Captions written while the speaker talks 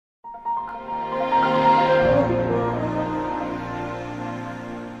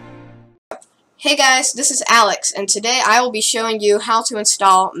Hey guys, this is Alex, and today I will be showing you how to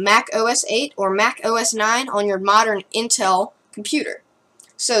install Mac OS 8 or Mac OS 9 on your modern Intel computer.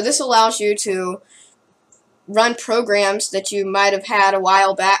 So this allows you to run programs that you might have had a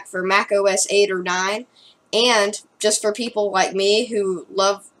while back for Mac OS 8 or 9, and just for people like me who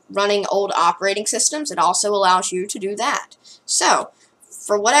love running old operating systems, it also allows you to do that. So,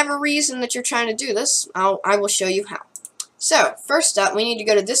 for whatever reason that you're trying to do this, I will show you how. So, first up, we need to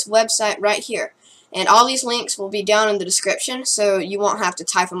go to this website right here. And all these links will be down in the description, so you won't have to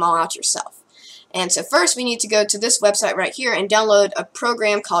type them all out yourself. And so first, we need to go to this website right here and download a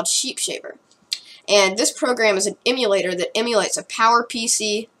program called SheepShaver. And this program is an emulator that emulates a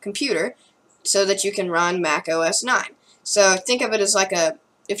PowerPC computer so that you can run Mac OS 9. So think of it as like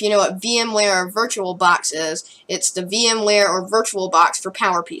if you know what VMware or VirtualBox is, it's the VMware or VirtualBox for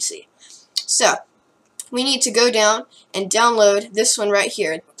PowerPC. So, we need to go down and download this one right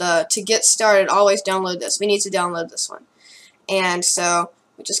here. To get started, always download this. We need to download this one. And so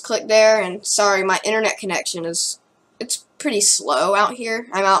we just click there, and sorry, my internet connection it's pretty slow out here.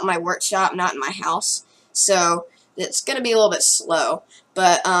 I'm out in my workshop, not in my house. So it's going to be a little bit slow.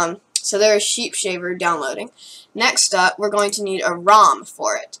 But so there's SheepShaver downloading. Next up, we're going to need a ROM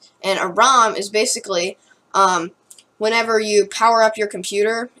for it. And a ROM is basically whenever you power up your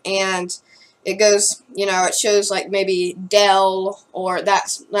computer and it goes, it shows like maybe Dell or that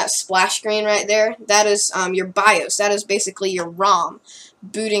splash screen right there. That is your BIOS. That is basically your ROM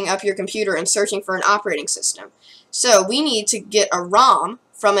booting up your computer and searching for an operating system. So we need to get a ROM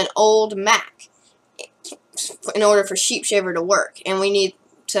from an old Mac in order for SheepShaver to work. And we need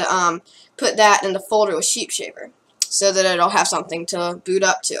to put that in the folder with SheepShaver so that it'll have something to boot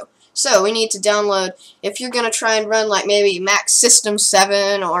up to. So we need to download, if you're going to try and run like maybe Mac System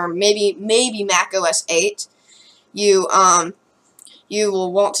 7 or maybe Mac OS 8, you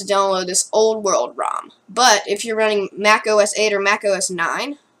will want to download this Old World ROM. But if you're running Mac OS 8 or Mac OS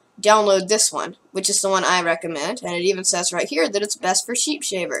 9, download this one, which is the one I recommend. And it even says right here that it's best for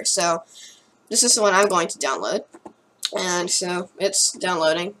SheepShaver. So this is the one I'm going to download. And so it's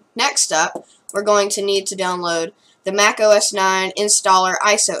downloading. Next up, we're going to need to download the Mac OS 9 installer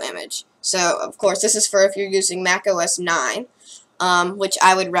ISO image. So, of course, this is for if you're using Mac OS 9, which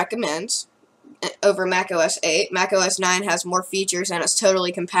I would recommend over Mac OS 8. Mac OS 9 has more features and it's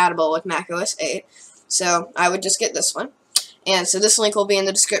totally compatible with Mac OS 8. So, I would just get this one. And so this link will be in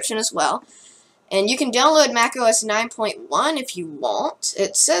the description as well. And you can download Mac OS 9.1 if you want.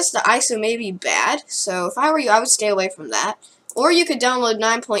 It says the ISO may be bad, so if I were you, I would stay away from that. Or you could download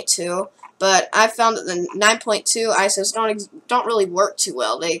 9.2. But I found that the 9.2 ISOs don't really work too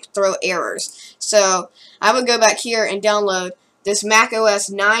well. They throw errors. So I would go back here and download this Mac OS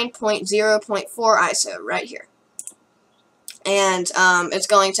 9.0.4 ISO right here. And it's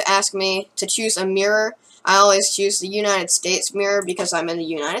going to ask me to choose a mirror. I always choose the United States mirror because I'm in the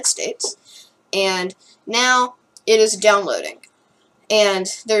United States. And now it is downloading. And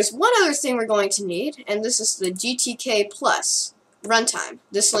there's one other thing we're going to need, and this is the GTK Plus runtime.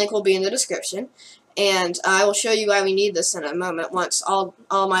 This link will be in the description, and I will show you why we need this in a moment once all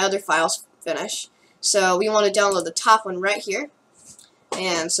my other files finish. So we want to download the top one right here,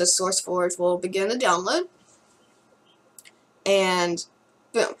 and so SourceForge will begin the download, and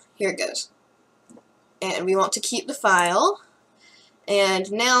boom, here it goes. And we want to keep the file,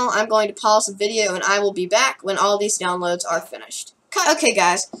 and now I'm going to pause the video and I will be back when all these downloads are finished. Okay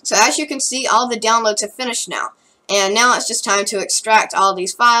guys, so as you can see, all the downloads have finished now. And now it's just time to extract all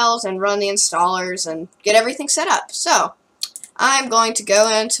these files and run the installers and get everything set up. So I'm going to go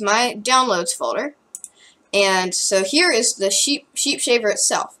into my downloads folder. And so here is the SheepShaver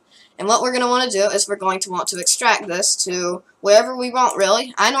itself. And what we're going to want to do is we're going to want to extract this to wherever we want,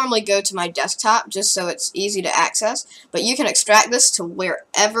 really. I normally go to my desktop just so it's easy to access. But you can extract this to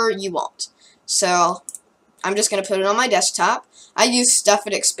wherever you want. So I'm just going to put it on my desktop. I use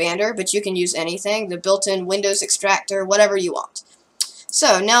Stuffit Expander, but you can use anything, the built-in Windows extractor, whatever you want.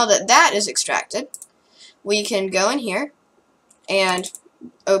 So now that that is extracted, we can go in here and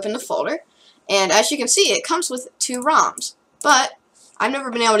open the folder. And as you can see, it comes with 2 ROMs. But I've never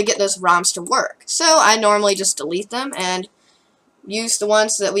been able to get those ROMs to work. So I normally just delete them and use the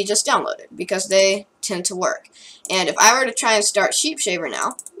ones that we just downloaded because they tend to work. And if I were to try and start SheepShaver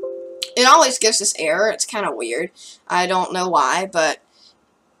now, it always gives this error. It's kind of weird. I don't know why, but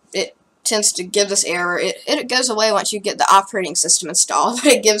it tends to give this error. It goes away once you get the operating system installed,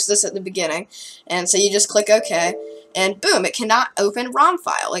 but it gives this at the beginning. And so you just click OK, and boom, it cannot open ROM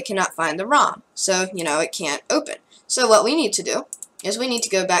file. It cannot find the ROM. So, it can't open. So what we need to do is we need to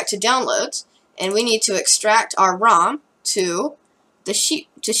go back to downloads, and we need to extract our ROM to the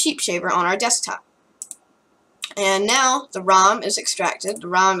SheepShaver on our desktop. And now the ROM is extracted. The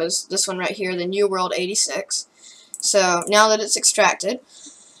ROM is this one right here, the New World 86. So now that it's extracted,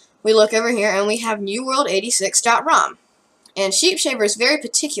 we look over here and we have newworld86.rom. And SheepShaver is very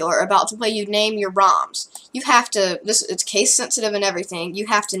particular about the way you name your ROMs. You have to, it's case sensitive and everything. You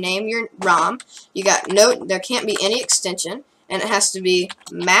have to name your ROM. You got there can't be any extension, and it has to be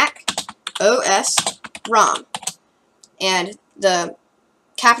Mac OS ROM. And the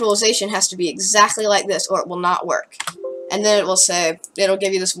capitalization has to be exactly like this or it will not work. And then it will say, it'll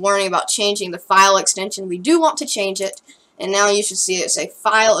give you this warning about changing the file extension. We do want to change it, and now you should see it say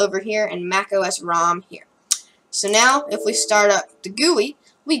file over here and macOS ROM here. So now if we start up the GUI,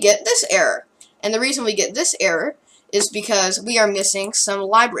 we get this error. And the reason we get this error is because we are missing some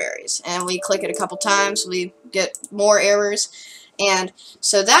libraries. And we click it a couple times, we get more errors. And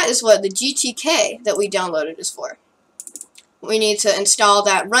so that is what the GTK that we downloaded is for. We need to install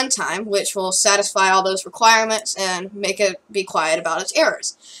that runtime, which will satisfy all those requirements and make it be quiet about its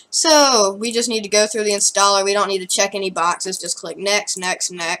errors. So we just need to go through the installer. We don't need to check any boxes. Just click next,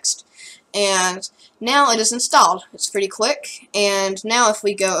 next, next. And now it is installed. It's pretty quick. And now if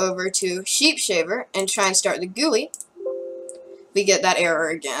we go over to SheepShaver and try and start the GUI, we get that error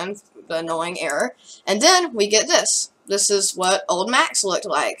again, the annoying error. And then we get this. This is what old Macs looked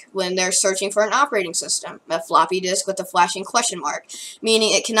like when they're searching for an operating system. A floppy disk with a flashing question mark,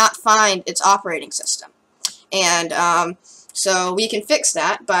 meaning it cannot find its operating system. And so we can fix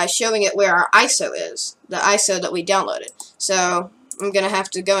that by showing it where our ISO is, the ISO that we downloaded. So I'm going to have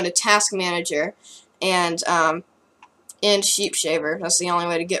to go into Task Manager and in SheepShaver. That's the only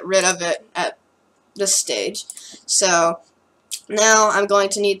way to get rid of it at this stage. So now I'm going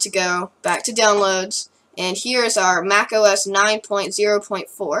to need to go back to Downloads. And here's our macOS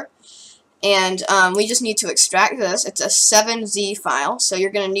 9.0.4, and we just need to extract this. It's a 7Z file, so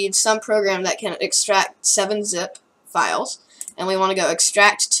you're going to need some program that can extract 7-zip files. And we want to go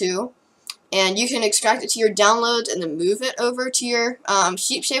extract to, and you can extract it to your downloads and then move it over to your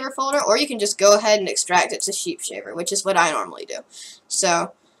SheepShaver folder, or you can just go ahead and extract it to SheepShaver, which is what I normally do.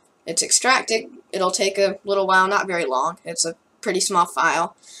 So it's extracted. It'll take a little while, not very long. It's a pretty small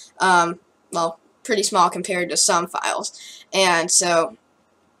file. Well, pretty small compared to some files. And so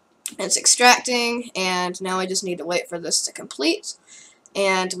it's extracting, and now we just need to wait for this to complete,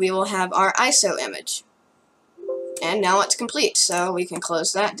 and we will have our ISO image. And now it's complete, so we can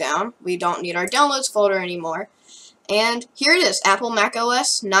close that down. We don't need our downloads folder anymore. And here it is, Apple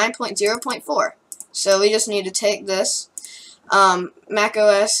macOS 9.0.4. So we just need to take this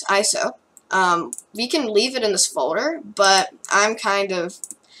macOS ISO. We can leave it in this folder, but I'm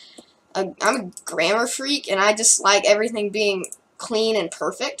a grammar freak, and I just like everything being clean and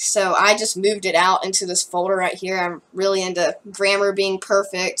perfect, so I just moved it out into this folder right here. I'm really into grammar being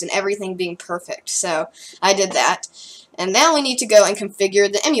perfect and everything being perfect, so I did that. And now we need to go and configure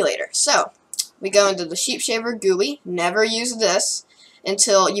the emulator. So we go into the SheepShaver GUI. Never use this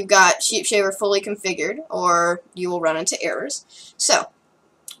until you've got SheepShaver fully configured, or you will run into errors. So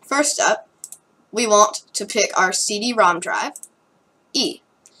first up, we want to pick our CD-ROM drive, E.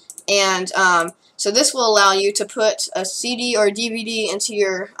 And so this will allow you to put a CD or DVD into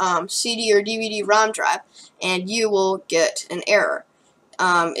your CD or DVD ROM drive, and you will get an error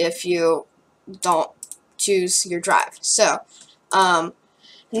if you don't choose your drive. So and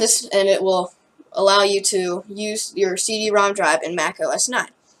it will allow you to use your CD-ROM drive in macOS 9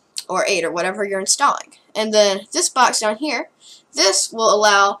 or 8 or whatever you're installing. And then this box down here, this will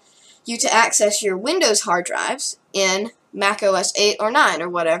allow you to access your Windows hard drives in macOS 8 or 9 or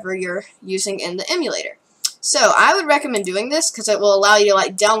whatever you're using in the emulator. So I would recommend doing this because it will allow you to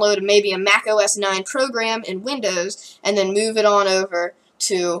like download maybe a macOS 9 program in Windows and then move it on over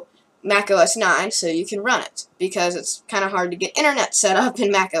to macOS 9 so you can run it, because it's kind of hard to get internet set up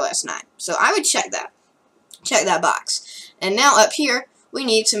in macOS 9. So I would check that box. And now up here we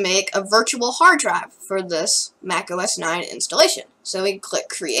need to make a virtual hard drive for this macOS 9 installation. So we click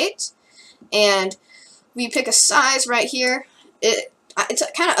Create, and we pick a size right here. It's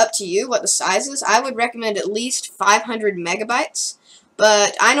kind of up to you what the size is. I would recommend at least 500 megabytes,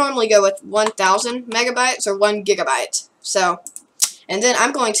 but I normally go with 1000 megabytes or 1 gigabyte. So, and then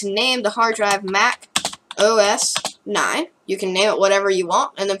I'm going to name the hard drive Mac OS 9. You can name it whatever you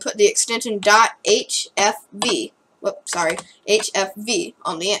want, and then put the extension .hfv, HFV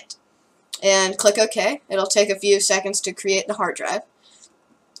on the end. And click OK. It'll take a few seconds to create the hard drive.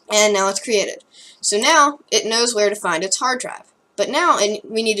 And now it's created. So now it knows where to find its hard drive. But now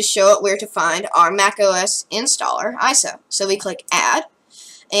we need to show it where to find our macOS installer ISO. So we click Add,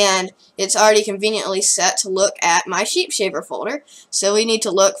 and it's already conveniently set to look at my SheepShaver folder. So we need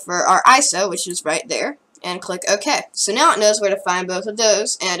to look for our ISO, which is right there, and click OK. So now it knows where to find both of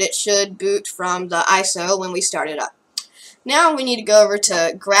those, and it should boot from the ISO when we start it up. Now we need to go over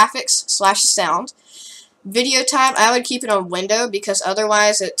to graphics/sound. Video type, I would keep it on window because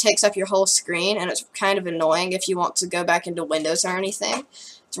otherwise it takes up your whole screen and it's kind of annoying if you want to go back into Windows or anything.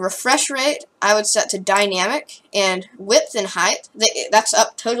 So refresh rate, I would set to dynamic, and width and height, that's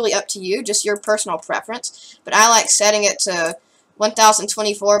totally up to you, just your personal preference. But I like setting it to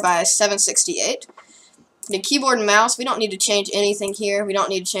 1024 by 768. The keyboard and mouse, we don't need to change anything here. We don't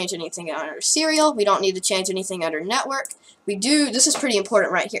need to change anything under serial. We don't need to change anything under network. This is pretty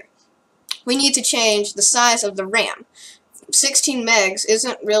important right here. We need to change the size of the RAM. 16 megs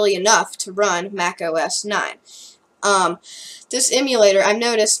isn't really enough to run Mac OS 9. This emulator, I've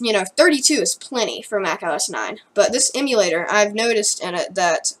noticed, 32 is plenty for Mac OS 9, but this emulator, I've noticed in it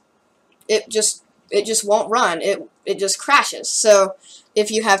that it just won't run. It just crashes. So if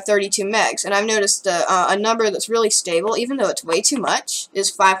you have 32 megs, and I've noticed a number that's really stable, even though it's way too much,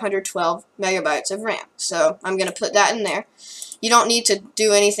 is 512 megabytes of RAM. So I'm going to put that in there. You don't need to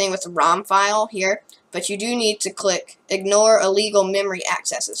do anything with the ROM file here, but you do need to click Ignore Illegal Memory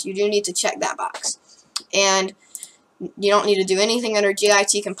Accesses. You do need to check that box. And you don't need to do anything under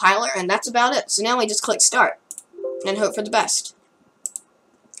GIT compiler, and that's about it. So now we just click Start and hope for the best.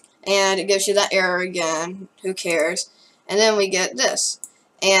 And it gives you that error again. Who cares? And then we get this.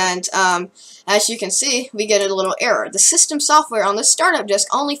 And as you can see, we get a little error. The system software on the startup disk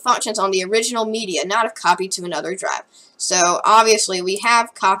only functions on the original media, not if copied to another drive. So obviously we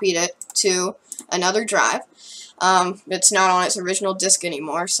have copied it to another drive. It's not on its original disk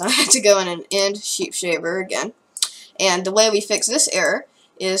anymore, so I have to go in and end SheepShaver again. And the way we fix this error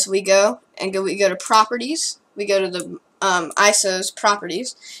is we go to Properties, we go to the ISO's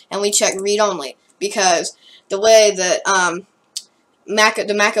Properties, and we check Read Only, because the way that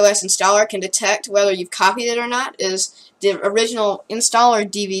the Mac OS installer can detect whether you've copied it or not is the original installer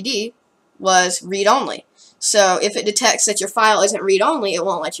DVD was read-only. So if it detects that your file isn't read-only, it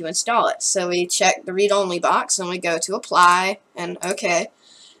won't let you install it. So we check the read-only box and we go to Apply and OK.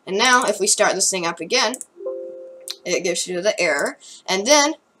 And now if we start this thing up again, it gives you the error. And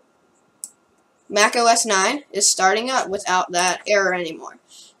then Mac OS 9 is starting up without that error anymore.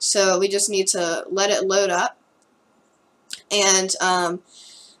 So we just need to let it load up. And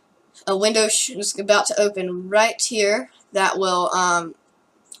a window is about to open right here that will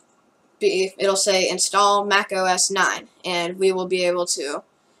it'll say install Mac OS 9, and we will be able to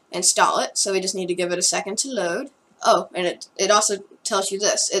install it. So we just need to give it a second to load. Oh, and it also tells you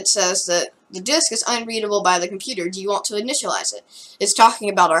this. It says that the disk is unreadable by the computer. Do you want to initialize it? It's talking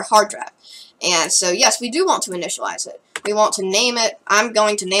about our hard drive. And so yes, we do want to initialize it. We want to name it, I'm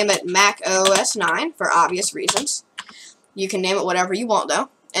going to name it Mac OS 9 for obvious reasons. You can name it whatever you want though.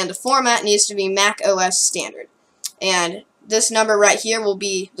 And the format needs to be Mac OS standard. And this number right here will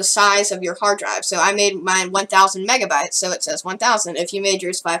be the size of your hard drive. So I made mine 1000 megabytes, so it says 1000. If you made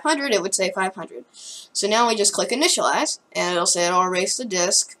yours 500, it would say 500. So now we just click initialize, and it'll say it'll erase the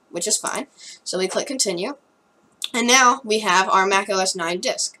disk, which is fine. So we click continue. And now we have our Mac OS 9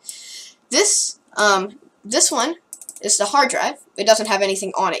 disk. This one is the hard drive. It doesn't have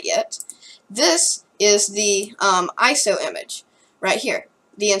anything on it yet. This is the ISO image right here,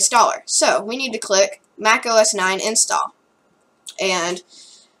 the installer. So we need to click Mac OS 9 install, and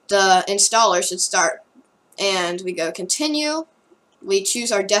the installer should start. And we go continue. We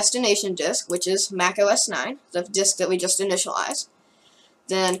choose our destination disk, which is Mac OS 9, the disk that we just initialized.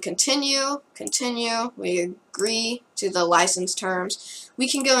 Then continue, continue. We agree to the license terms. We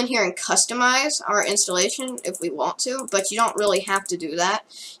can go in here and customize our installation if we want to, but you don't really have to do that.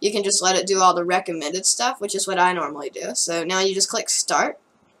 You can just let it do all the recommended stuff, which is what I normally do. So now you just click start,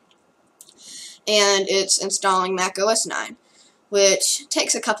 and it's installing Mac OS 9, which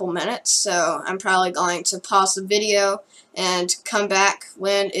takes a couple minutes, so I'm probably going to pause the video and come back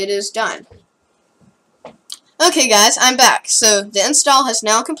when it is done. Okay guys, I'm back. So the install has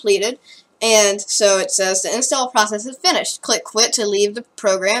now completed, and so it says the install process is finished. Click quit to leave the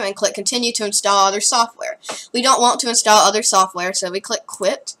program and click continue to install other software. We don't want to install other software, so we click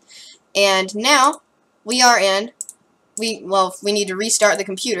quit. And now we are in, we need to restart the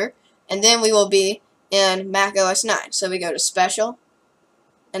computer, and then we will be in Mac OS 9. So we go to special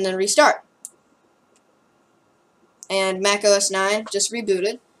and then restart. And Mac OS 9 just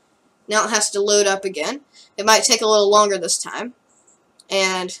rebooted. Now it has to load up again. It might take a little longer this time.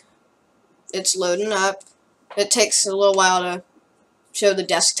 And it's loading up. It takes a little while to show the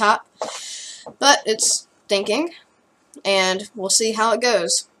desktop, but it's thinking. and we'll see how it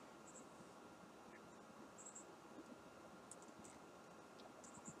goes.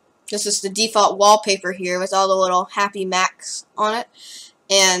 This is the default wallpaper here with all the little happy Macs on it.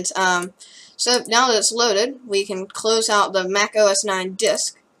 And so now that it's loaded, we can close out the Mac OS 9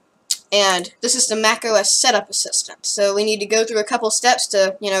 disk. And this is the Mac OS Setup Assistant. So we need to go through a couple steps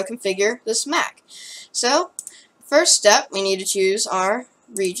to, configure this Mac. So first step, we need to choose our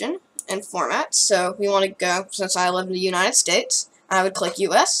region and format. So we want to go, since I live in the United States, I would click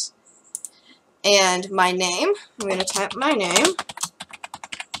US. And my name, I'm going to type my name.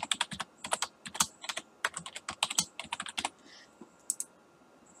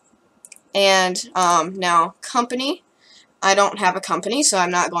 And now company, I don't have a company, so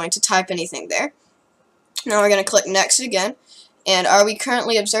I'm not going to type anything there. Now we're going to click next again. And are we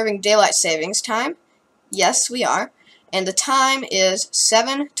currently observing daylight savings time? Yes, we are. And the time is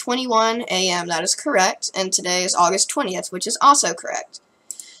 7:21 a.m. That is correct. And today is August 20th, which is also correct.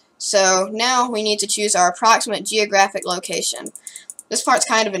 So now we need to choose our approximate geographic location. This part's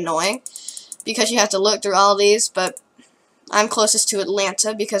kind of annoying because you have to look through all these, but I'm closest to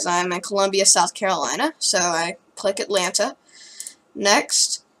Atlanta because I'm in Columbia, South Carolina, so I click Atlanta.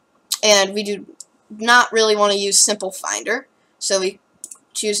 Next, and we do not really want to use Simple Finder, so we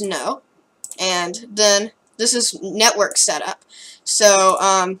choose No. And then this is network setup.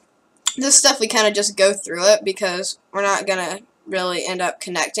 So this stuff we kind of just go through it because we're not going to really end up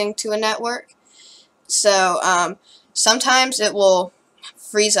connecting to a network. So sometimes it will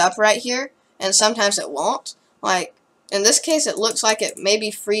freeze up right here, and sometimes it won't. Like, in this case, it looks like it may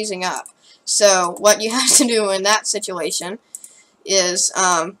be freezing up. So what you have to do in that situation is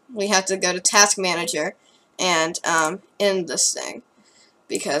we have to go to Task Manager and end this thing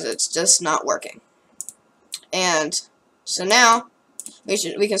because it's just not working. And so now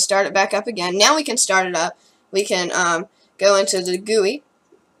we can start it back up again. Now we can start it up. We can go into the GUI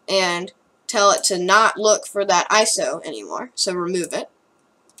and tell it to not look for that ISO anymore. So remove it.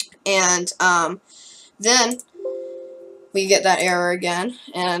 And then we get that error again,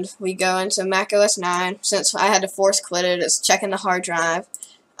 and we go into Mac OS 9. Since I had to force quit it, it's checking the hard drive.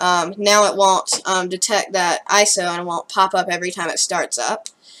 Now it won't detect that ISO, and it won't pop up every time it starts up.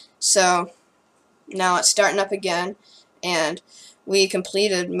 So now it's starting up again, and we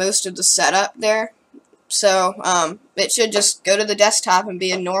completed most of the setup there. So it should just go to the desktop and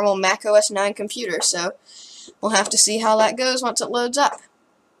be a normal Mac OS 9 computer. So we'll have to see how that goes once it loads up.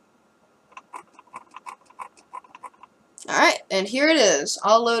 Alright, and here it is,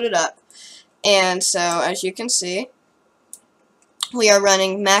 all loaded up. And so, as you can see, we are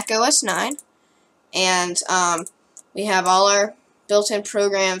running Mac OS 9, and we have all our built-in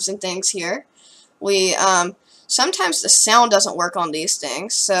programs and things here. We sometimes the sound doesn't work on these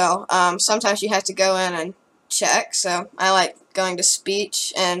things, so sometimes you have to go in and check. So I like going to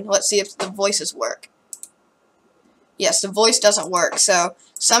speech, and let's see if the voices work. Yes, the voice doesn't work, so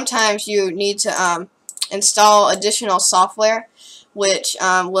sometimes you need to install additional software which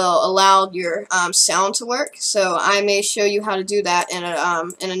will allow your sound to work. So I may show you how to do that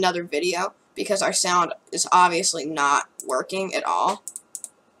in another video because our sound is obviously not working at all.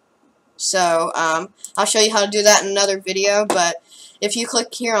 So I'll show you how to do that in another video, but if you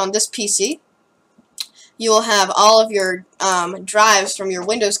click here on this PC, you will have all of your drives from your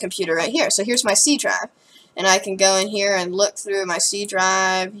Windows computer right here. So here's my C drive, and I can go in here and look through my C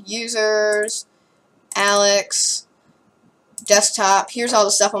drive, users, Alex, desktop. Here's all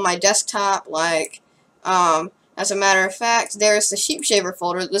the stuff on my desktop, like as a matter of fact, there's the SheepShaver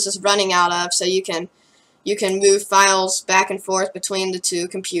folder this is running out of, so you can move files back and forth between the two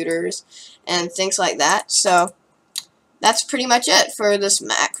computers and things like that. So that's pretty much it for this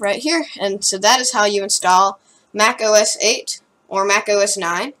Mac right here. And so that is how you install Mac OS 8 or Mac OS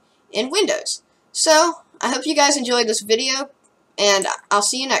 9 in Windows. So I hope you guys enjoyed this video, and I'll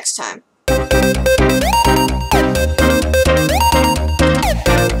see you next time.